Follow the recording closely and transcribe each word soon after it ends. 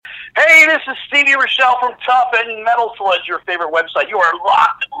this is Stevie Rochelle from Tough and Metal Sludge, your favorite website. You are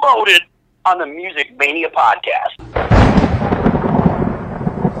locked and loaded on the Music Mania podcast.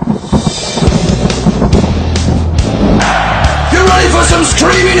 You ready for some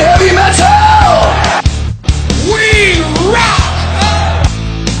screaming heavy metal? We rock!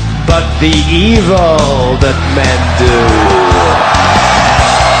 But the evil that men do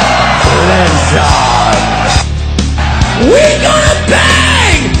lives on. We're gonna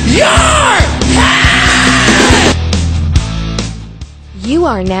bang your head! You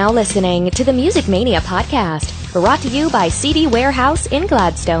are now listening to the Music Mania podcast, brought to you by CD Warehouse in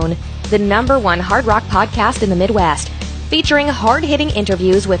Gladstone, the #1 hard rock podcast in the Midwest, featuring hard-hitting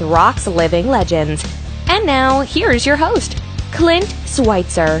interviews with rock's living legends. And now, here's your host, Clint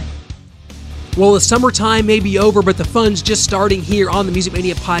Schweitzer. Well, the summertime may be over, but the fun's just starting here on the Music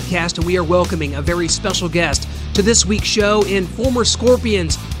Mania podcast, and we are welcoming a very special guest to this week's show in former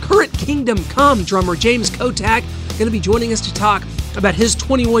Scorpions, current Kingdom Come drummer James Kottak, going to be joining us to talk about his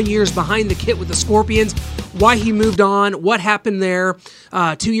 21 years behind the kit with the Scorpions, why he moved on, what happened there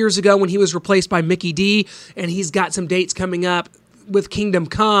 2 years ago when he was replaced by Mikkey Dee, and he's got some dates coming up with Kingdom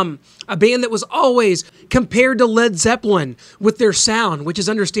Come, a band that was always compared to Led Zeppelin with their sound, which is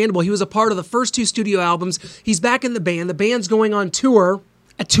understandable. He was a part of the first 2 studio albums. He's back in the band. The band's going on tour.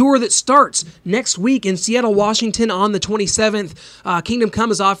 A tour that starts next week in Seattle, Washington on the 27th. Kingdom Come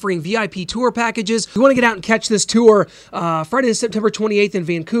is offering VIP tour packages. If you want to get out and catch this tour, Friday, September 28th in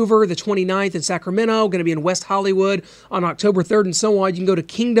Vancouver, the 29th in Sacramento, going to be in West Hollywood on October 3rd and so on. You can go to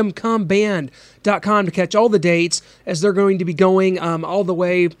kingdomcomeband.com to catch all the dates as they're going to be going all the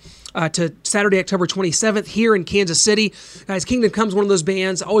way to Saturday, October 27th here in Kansas City. Guys, Kingdom Come's one of those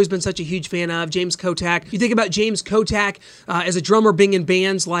bands I've always been such a huge fan of. James Kottak. You think about James Kottak as a drummer being in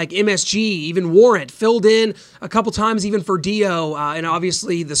bands like MSG, even Warrant, filled in a couple times even for Dio, and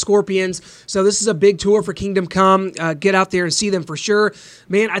obviously the Scorpions. So this is a big tour for Kingdom Come. Get out there and see them for sure.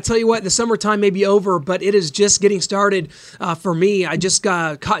 Man, I tell you what, the summertime may be over, but it is just getting started for me. I just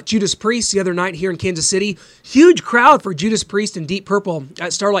caught Judas Priest the other night here in Kansas City. Huge crowd for Judas Priest and Deep Purple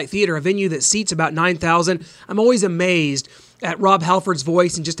at Starlight Theater, a venue that seats about 9,000. I'm always amazed at Rob Halford's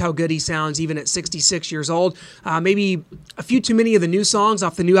voice and just how good he sounds even at 66 years old. Maybe a few too many of the new songs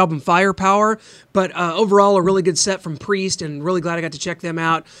off the new album Firepower, but overall a really good set from Priest, and really glad I got to check them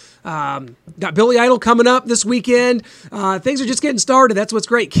out. Got Billy Idol coming up this weekend. Things are just getting started. That's what's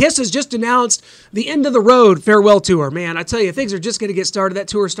great. Kiss has just announced the End of the Road farewell tour. Man, I tell you, things are just going to get started. That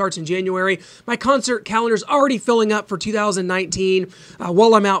tour starts in January. My concert calendar's already filling up for 2019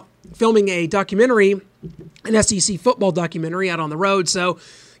 while I'm out filming a documentary, an SEC football documentary out on the road. So,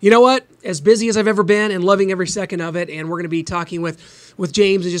 you know what? As busy as I've ever been and loving every second of it, and we're going to be talking with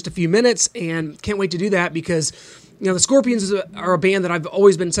James in just a few minutes, and can't wait to do that because, you know, the Scorpions are a band that I've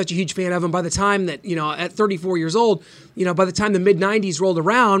always been such a huge fan of, and by the time that, you know, at 34 years old, you know, by the time the mid-90s rolled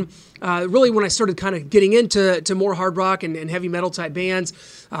around, really when I started kind of getting into more hard rock and heavy metal type bands,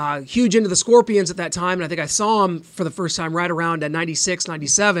 huge into the Scorpions at that time, and I think I saw them for the first time right around 96,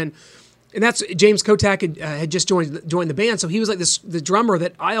 97, and that's James Kottak had just joined the band, so he was like the drummer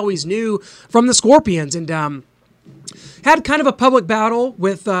that I always knew from the Scorpions, and had kind of a public battle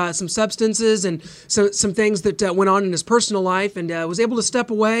with some substances and some things that went on in his personal life, and was able to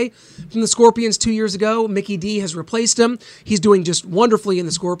step away from the Scorpions 2 years ago. Mikkey Dee has replaced him. He's doing just wonderfully in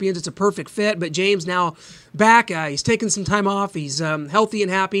the Scorpions. It's a perfect fit, but James now back. He's taken some time off. He's healthy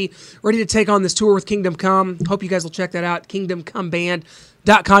and happy, ready to take on this tour with Kingdom Come. Hope you guys will check that out,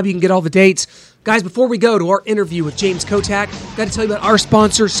 kingdomcomeband.com. You can get all the dates. Guys, before we go to our interview with James Kottak, got to tell you about our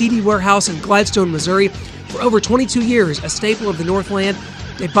sponsor, CD Warehouse in Gladstone, Missouri. For over 22 years, a staple of the Northland.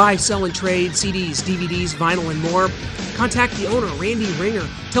 They buy, sell, and trade CDs, DVDs, vinyl, and more. Contact the owner, Randy Ringer.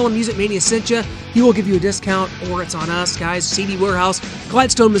 Tell him Music Mania sent you. He will give you a discount, or it's on us, guys. CD Warehouse,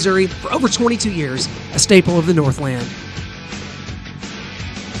 Gladstone, Missouri. For over 22 years, a staple of the Northland.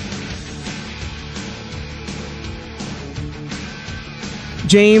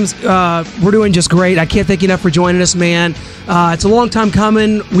 James, we're doing just great. I can't thank you enough for joining us, man. It's a long time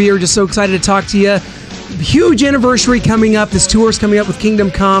coming. We are just so excited to talk to you. Huge anniversary coming up. This tour is coming up with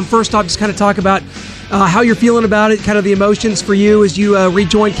Kingdom Come. First off, just kind of talk about how you're feeling about it, kind of the emotions for you as you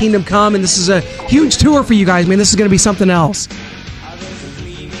rejoin Kingdom Come. And this is a huge tour for you guys, man. This is going to be something else.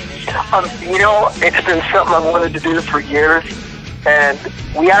 You know, it's been something I've wanted to do for years. And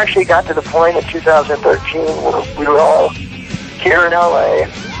we actually got to the point in 2013 where we were all here in LA.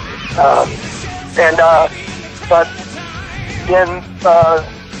 But then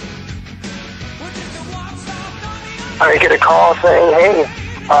I get a call saying, hey,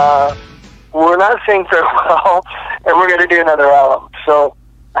 we're not saying farewell, and we're going to do another album. So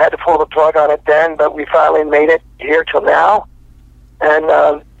I had to pull the plug on it then, but we finally made it here till now. And,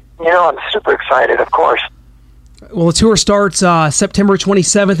 I'm super excited, of course. Well, the tour starts September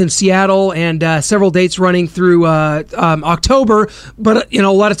 27th in Seattle, and several dates running through October. But a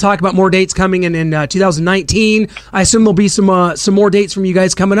lot of talk about more dates coming in 2019. I assume there'll be some more dates from you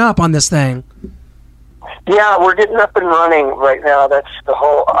guys coming up on this thing. Yeah, we're getting up and running right now. That's the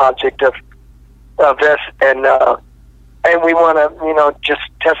whole object of this, and we want to just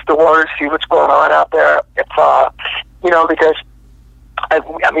test the waters, see what's going on out there. If because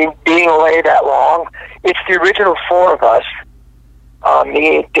being away that long, it's the original four of us,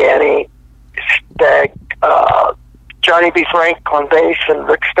 me, Danny, Stagg, Johnny B. Frank on bass, and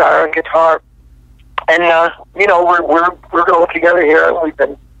Rick Starr on guitar. And we're going together here, and we've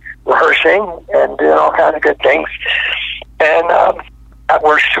been rehearsing and doing all kinds of good things, and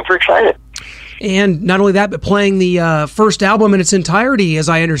we're super excited. And not only that, but playing the first album in its entirety, as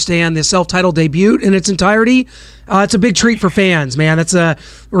I understand, the self-titled debut in its entirety. It's a big treat for fans, man. It's a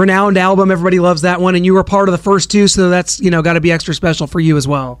renowned album. Everybody loves that one, and you were part of the first two, so that's got to be extra special for you as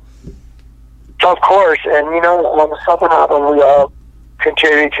well. Of course, and on the second album, we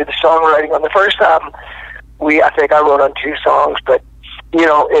contributed to the songwriting. On the first album, I think I wrote on 2 songs, but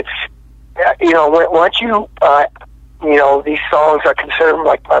it's once you these songs are considered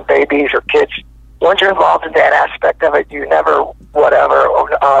like my babies or kids. Once you're involved in that aspect of it, you never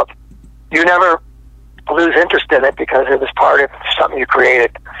lose interest in it because it was part of something you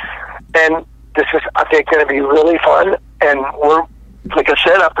created. And this is, I think, going to be really fun. And we're, like I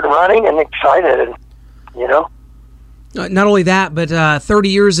said, up and running and excited. And Not only that, but 30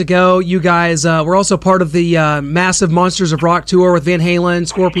 years ago, you guys were also part of the massive Monsters of Rock tour with Van Halen,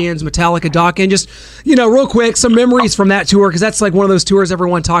 Scorpions, Metallica, Dokken. Just, real quick, some memories from that tour, because that's like one of those tours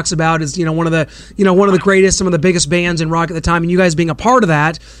everyone talks about is, one of the greatest, some of the biggest bands in rock at the time, and you guys being a part of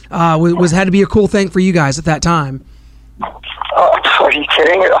that had to be a cool thing for you guys at that time. Are you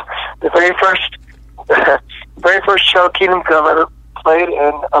kidding? The very first show Kingdom Come ever played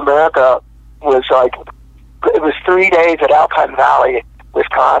in America was like, it was 3 days at Alpine Valley,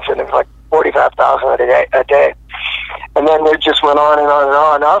 Wisconsin. It was like 45,000 a day. And then it just went on and on and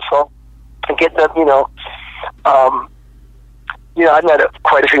on. Also, getting up, I've met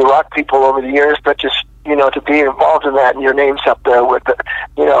quite a few rock people over the years, but just, to be involved in that and your name's up there with,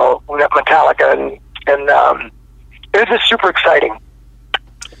 Metallica and it was just super exciting.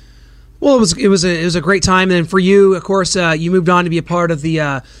 Well, it was a great time, and for you, of course, you moved on to be a part of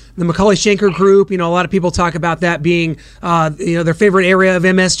the Macaulay Schenker group. A lot of people talk about that being their favorite area of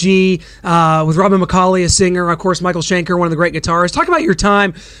MSG, with Robin Macaulay, a singer, of course, Michael Schenker, one of the great guitarists. Talk about your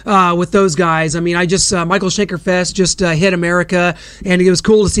time with those guys. Michael Schenker Fest just hit America, and it was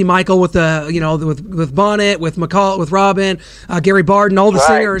cool to see Michael with with Bonnet, with McCall, with Robin, Gary Barden, all the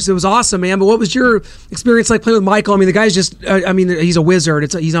singers. It was awesome, man. But what was your experience like playing with Michael? The guy's just, he's a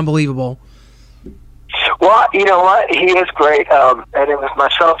wizard. He's unbelievable. Well, you know what? He is great. And it was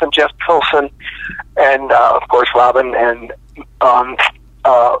myself and Jeff Pilson and, of course, Robin and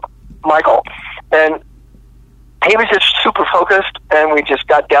Michael. And he was just super focused, and we just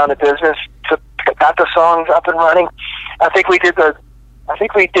got down to business, got the songs up and running. I think we did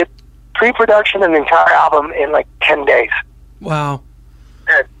pre-production and the entire album in like 10 days. Wow.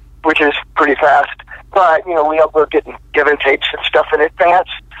 Which is pretty fast. But, we were getting given tapes and stuff in advance.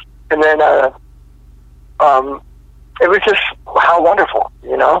 And then, it was just how wonderful,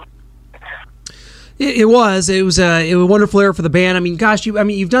 It was a wonderful era for the band. Gosh,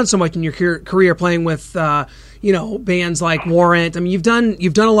 you've done so much in your career playing with, bands like Warrant. You've done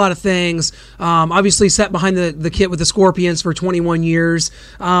a lot of things. Obviously, sat behind the kit with the Scorpions for 21 years.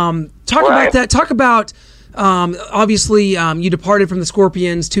 About that. Talk about. Obviously, you departed from the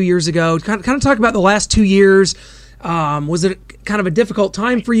Scorpions 2 years ago. Kind of talk about the last 2 years. Was it kind of a difficult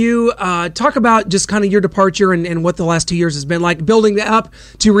time for you? Talk about just kind of your departure and what the last 2 years has been like, building up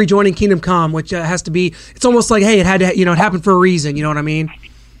to rejoining Kingdom Come, which has to be, it's almost like, hey, it had to, it happened for a reason. You know what I mean?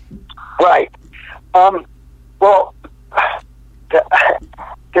 Right. Well,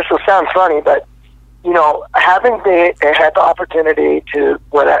 this will sound funny, but, having had the opportunity to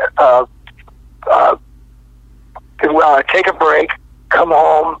take a break, come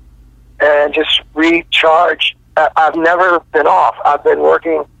home, and just recharge. I've never been off. I've been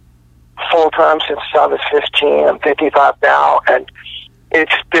working full-time since I was 15. I'm 55 now, and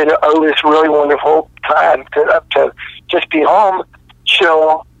it's been this really wonderful time to just be home,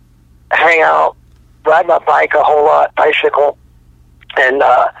 chill, hang out, ride my bike a whole lot, bicycle, and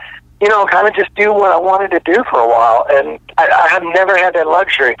kind of just do what I wanted to do for a while. And I have never had that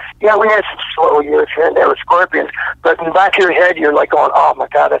luxury. Yeah, we had some slow years here and there with Scorpions, but in the back of your head, you're like going, oh my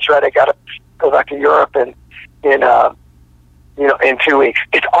God, that's right, I got to go back to Europe in 2 weeks.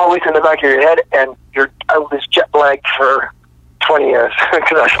 It's always in the back of your head, and I was jet lagged for 20 years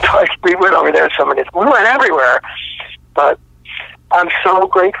because we went over there so many. We went everywhere, but I'm so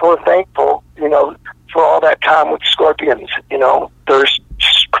grateful and thankful, for all that time with Scorpions. There's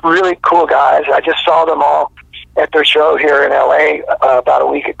really cool guys. I just saw them all at their show here in LA about a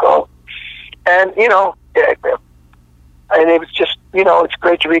week ago, and and it was just it's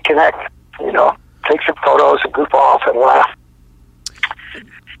great to reconnect. Take some photos and goof off and laugh.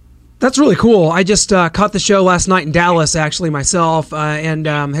 That's really cool. I just caught the show last night in Dallas, actually, myself, and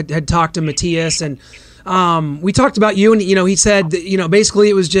had talked to Matthias, and we talked about you, and he said that, basically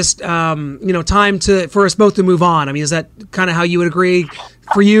it was just time for us both to move on. I mean, is that kind of how you would agree?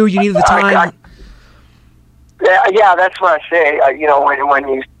 For you needed the time. Yeah, that's what I say. When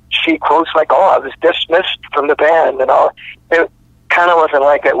you see quotes like, "Oh, I was dismissed from the band," and all, it kind of wasn't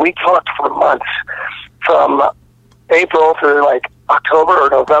like that. We talked for months, from April through like October or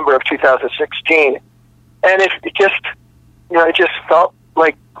November of 2016, and it just felt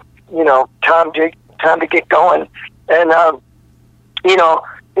like time to get going, and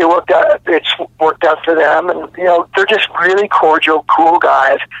it worked out. It's worked out for them, and they're just really cordial, cool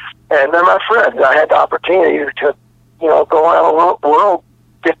guys, and they're my friends. I had the opportunity to go around the world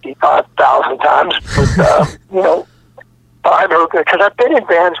 55,000 times with because I've been in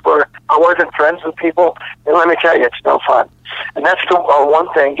bands where I wasn't friends with people, and let me tell you, it's no fun. And that's the one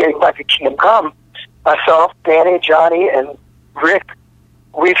thing, getting back to Kingdom Come, myself, Danny, Johnny, and Rick,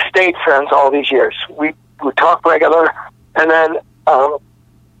 we've stayed friends all these years. We would talk regular, and then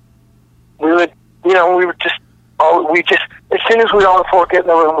we would as soon as we all four get in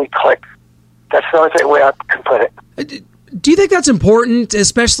the room, we click. That's the only way I can put it. Do you think that's important,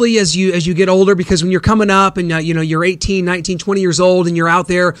 especially as you get older? Because when you're coming up and you're 18, 19, 20 years old, and you're out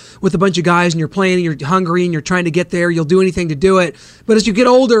there with a bunch of guys and you're playing and you're hungry and you're trying to get there, you'll do anything to do it. But as you get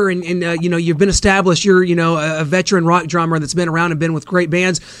older and you've been established, you're a veteran rock drummer that's been around and been with great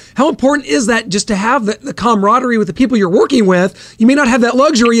bands. How important is that, just to have the camaraderie with the people you're working with? You may not have that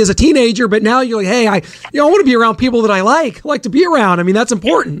luxury as a teenager, but now you're like, hey, I want to be around people that I like to be around. I mean, that's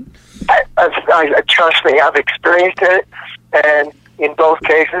important. I trust me, I've experienced it, and in both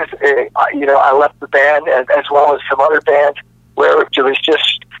cases, I left the band as well as some other bands where it was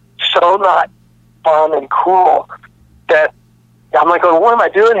just so not fun and cool that I'm like, oh, what am I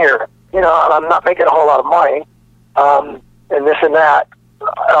doing here? I'm not making a whole lot of money, and this and that.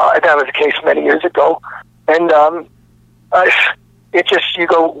 That was the case many years ago, and it just, you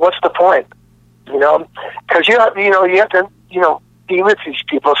go, what's the point? Because you have to be with these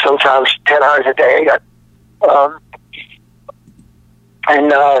people sometimes 10 hours a day.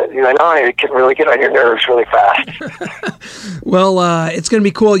 It can really get on your nerves really fast. Well, it's going to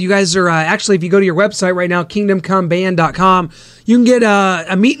be cool. You guys are actually, if you go to your website right now, kingdomcomeband.com, you can get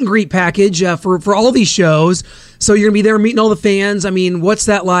a meet and greet package for all these shows. So you're going to be there meeting all the fans. I mean, what's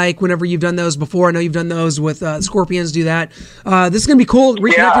that like whenever you've done those before? I know you've done those with Scorpions, do that. This is going to be cool,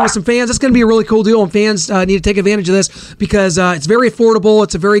 reconnecting with some fans. It's going to be a really cool deal, and fans need to take advantage of this because it's very affordable.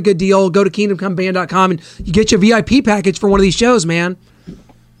 It's a very good deal. Go to kingdomcomeband.com and you get your VIP package for one of these shows, man.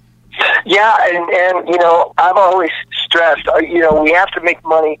 Yeah, and I've always stressed, we have to make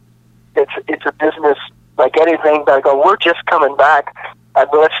money. It's a business like anything, but I go, we're just coming back.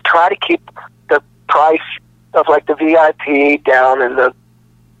 Let's try to keep the price of like the VIP down, and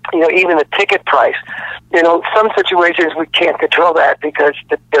even the ticket price. Some situations we can't control that because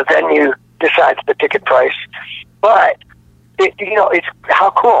the venue decides the ticket price. But it's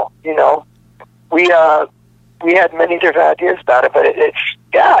how cool. We had many different ideas about it, but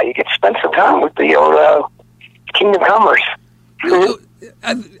you could spend some time with the old Kingdom Comers.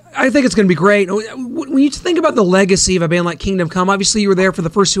 I think it's going to be great. When you think about the legacy of a band like Kingdom Come, obviously you were there for the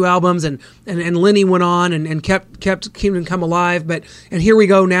first two albums, and Lenny went on and kept Kingdom Come alive. And here we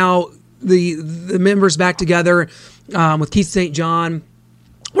go now, the members back together with Keith St. John.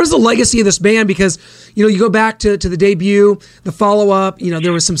 What is the legacy of this band? Because you go back to the debut, the follow-up.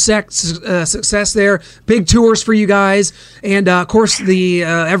 There was some success there, big tours for you guys, and of course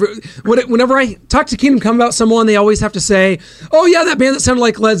whenever I talk to Kingdom Come about someone, they always have to say, "Oh yeah, that band that sounded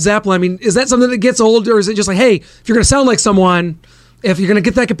like Led Zeppelin." I mean, is that something that gets old, or is it just like, hey, if you're going to sound like someone, if you're going to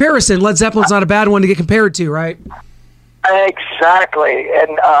get that comparison, Led Zeppelin's not a bad one to get compared to, right? Exactly,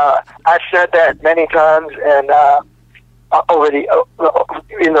 and I've said that many times, and. In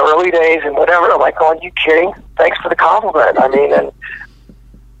the early days and whatever, I'm like, oh, are you kidding? Thanks for the compliment. I mean, and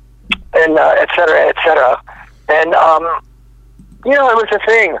and et cetera, et cetera. And, you know, it was a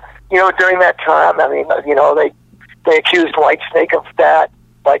thing. You know, during that time, I mean, you know, they accused Whitesnake of that,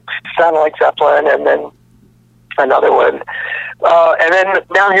 like, sounding like Zeppelin, and then another one. And then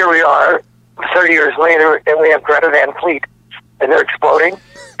now here we are, 30 years later, and we have Greta Van Fleet, and they're exploding,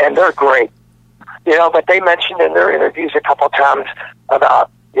 and they're great. You know, but they mentioned in their interviews a couple times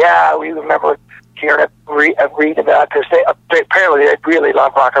about, yeah, we remember hearing it, reading about, because they apparently they really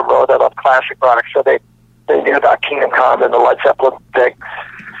love rock and roll, they love classic rock, so they knew about Kingdom Come and the Led Zeppelin thing.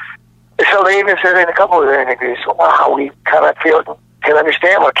 So they even said in a couple of their interviews, wow, we kind of can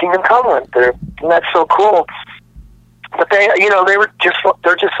understand what Kingdom Come went through, and that's so cool. But they, you know, they're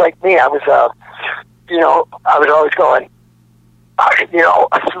just like me. I was, you know, I was always going, you know,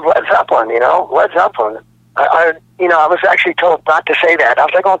 Led Zeppelin, you know, Led Zeppelin. You know, I was actually told not to say that. I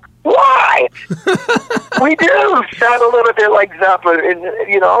was like, oh, why? We do sound a little bit like Zeppelin, and,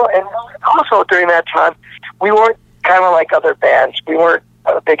 you know, and also during that time, we weren't kind of like other bands. We weren't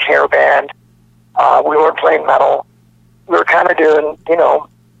a big hair band. We weren't playing metal. We were kind of doing, you know,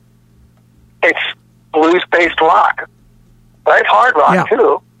 it's blues-based rock. But it's hard rock,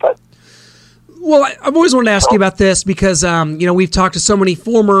 too. But well, I've always wanted to ask you about this because, you know, we've talked to so many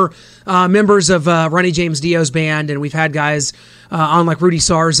former members of Ronnie James Dio's band, and we've had guys on like Rudy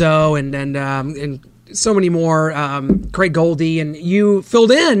Sarzo and so many more, Craig Goldie, and you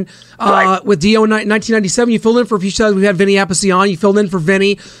filled in with Dio in 1997. You filled in for a few shows. We had Vinny Appice on. You filled in for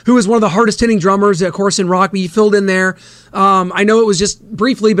Vinny, who was one of the hardest hitting drummers, of course, in rock, but you filled in there. I know it was just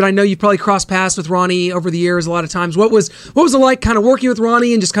briefly, but I know you've probably crossed paths with Ronnie over the years a lot of times. What was it like kind of working with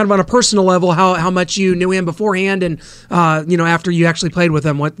Ronnie and just kind of on a personal level, how much you knew him beforehand and, you know, after you actually played with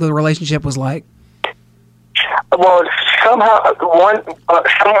him, what the relationship was like? Well, somehow,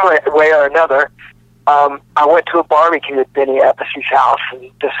 some way or another, I went to a barbecue at Vinny Appice's house, and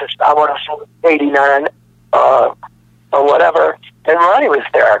this is, I want to say, 89 or whatever, and Ronnie was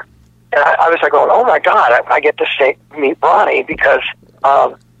there. And I was like, oh my God, I get to meet Ronnie because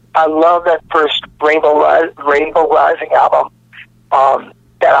I love that first Rainbow Rising album.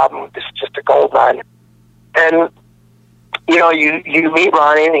 That album is just a gold mine. And, you know, you meet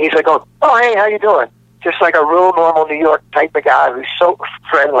Ronnie, and he's like, oh, hey, how you doing? Just like a real normal New York type of guy who's so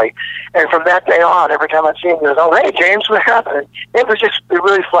friendly. And from that day on, every time I see him, he goes, oh, hey, James, what happened? It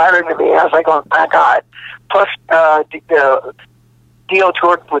really flattering to me. I was like, oh, my God. Plus, Dio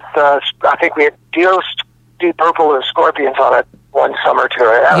toured with, I think we had Dio, Deep Purple, and Scorpions on it one summer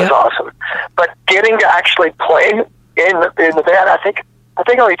tour. That was awesome. But getting to actually play in the band, I think I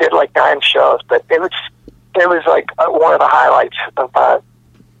only did like 9 shows, but it was like one of the highlights of my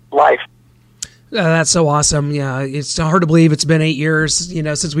life. That's so awesome. Yeah, it's hard to believe it's been 8 years, you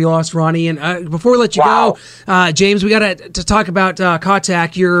know, since we lost Ronnie. And before we let you go, James, we got to talk about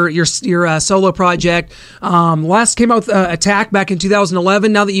Kottak, your solo project. Last came out with Attack back in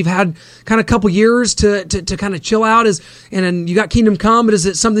 2011. Now that you've had kind of a couple years to kind of chill out, and you got Kingdom Come, but is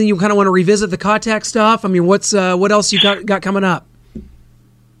it something you kind of want to revisit the Kottak stuff? I mean, what else you got coming up?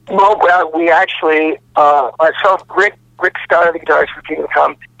 Well, we actually myself, Rick started the guitars for Kingdom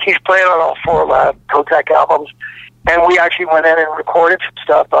Come. He's played on all 4 of my Kottak albums, and we actually went in and recorded some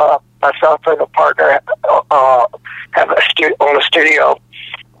stuff. Myself and a partner have own a studio,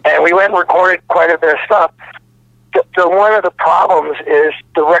 and we went and recorded quite a bit of stuff. The one of the problems is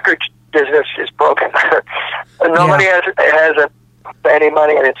the record business is broken. Nobody has any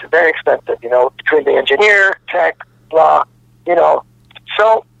money, and it's very expensive. You know, between the engineer, tech, blah. You know,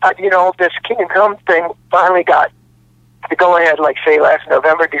 so you know, this Kingdom Come thing finally got to go ahead, like say last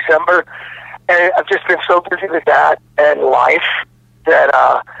November, December, and I've just been so busy with that and life that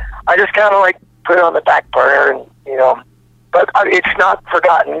I just kind of like put it on the back burner, and you know, but it's not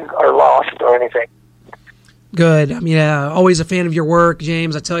forgotten or lost or anything. Good. I mean, always a fan of your work,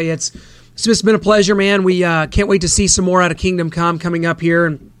 James. I tell you, it's just been a pleasure, man. We can't wait to see some more out of Kingdom Come coming up here,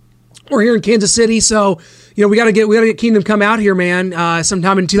 and we're here in Kansas City, so you know we gotta get Kingdom Come out here, man,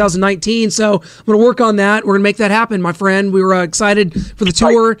 sometime in 2019. So I'm gonna work on that. We're gonna make that happen, my friend. We were excited for the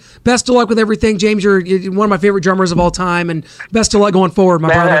tour. Best of luck with everything, James. You're one of my favorite drummers of all time, and best of luck going forward,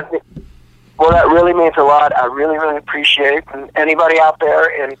 my brother. Well, that really means a lot. I really, really appreciate it. And anybody out there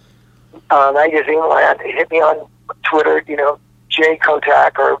in magazine land, hit me on Twitter, you know, Jay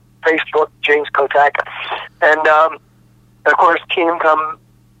Kottak, or Facebook, James Kottak, and of course Kingdom Come.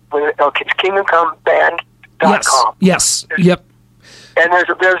 It's KingdomComeBand.com. Yes. Yep. And there's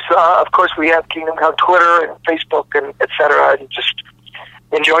of course we have Kingdom Come Twitter and Facebook and etc. And just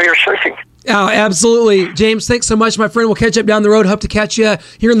enjoy your surfing. Oh, absolutely, James. Thanks so much, my friend. We'll catch up down the road. Hope to catch you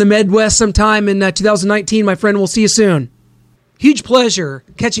here in the Midwest sometime in 2019, my friend. We'll see you soon. Huge pleasure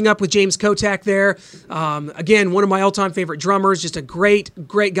catching up with James Kottak there. Again, one of my all-time favorite drummers, just a great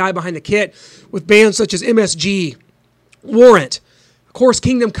guy behind the kit with bands such as MSG, Warrant, of course,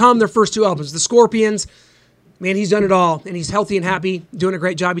 Kingdom Come, their first 2 albums, The Scorpions. Man, he's done it all, and he's healthy and happy, doing a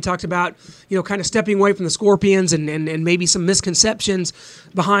great job. He talked about, kind of stepping away from the Scorpions and maybe some misconceptions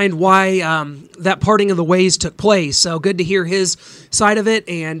behind why that parting of the ways took place. So good to hear his side of it,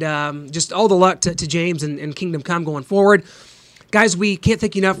 and just all the luck to James and Kingdom Come going forward. Guys, we can't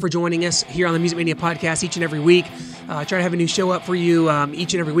thank you enough for joining us here on the Music Mania podcast each and every week. Try to have a new show up for you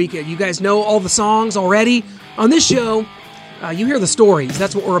each and every week. You guys know all the songs already. On this show, you hear the stories.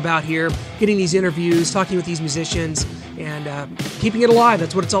 That's what we're about here, getting these interviews, talking with these musicians, and keeping it alive.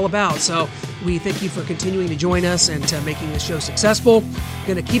 That's what it's all about. So we thank you for continuing to join us and making this show successful.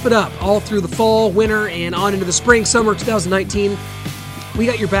 Going to keep it up all through the fall, winter, and on into the spring, summer 2019. We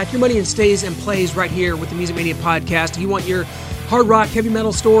got your back. Your money and stays and plays right here with the Music Mania podcast. If you want your hard rock, heavy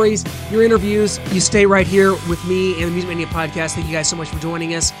metal stories, your interviews, you stay right here with me and the Music Mania podcast. Thank you guys so much for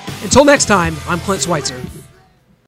joining us. Until next time, I'm Clint Schweitzer.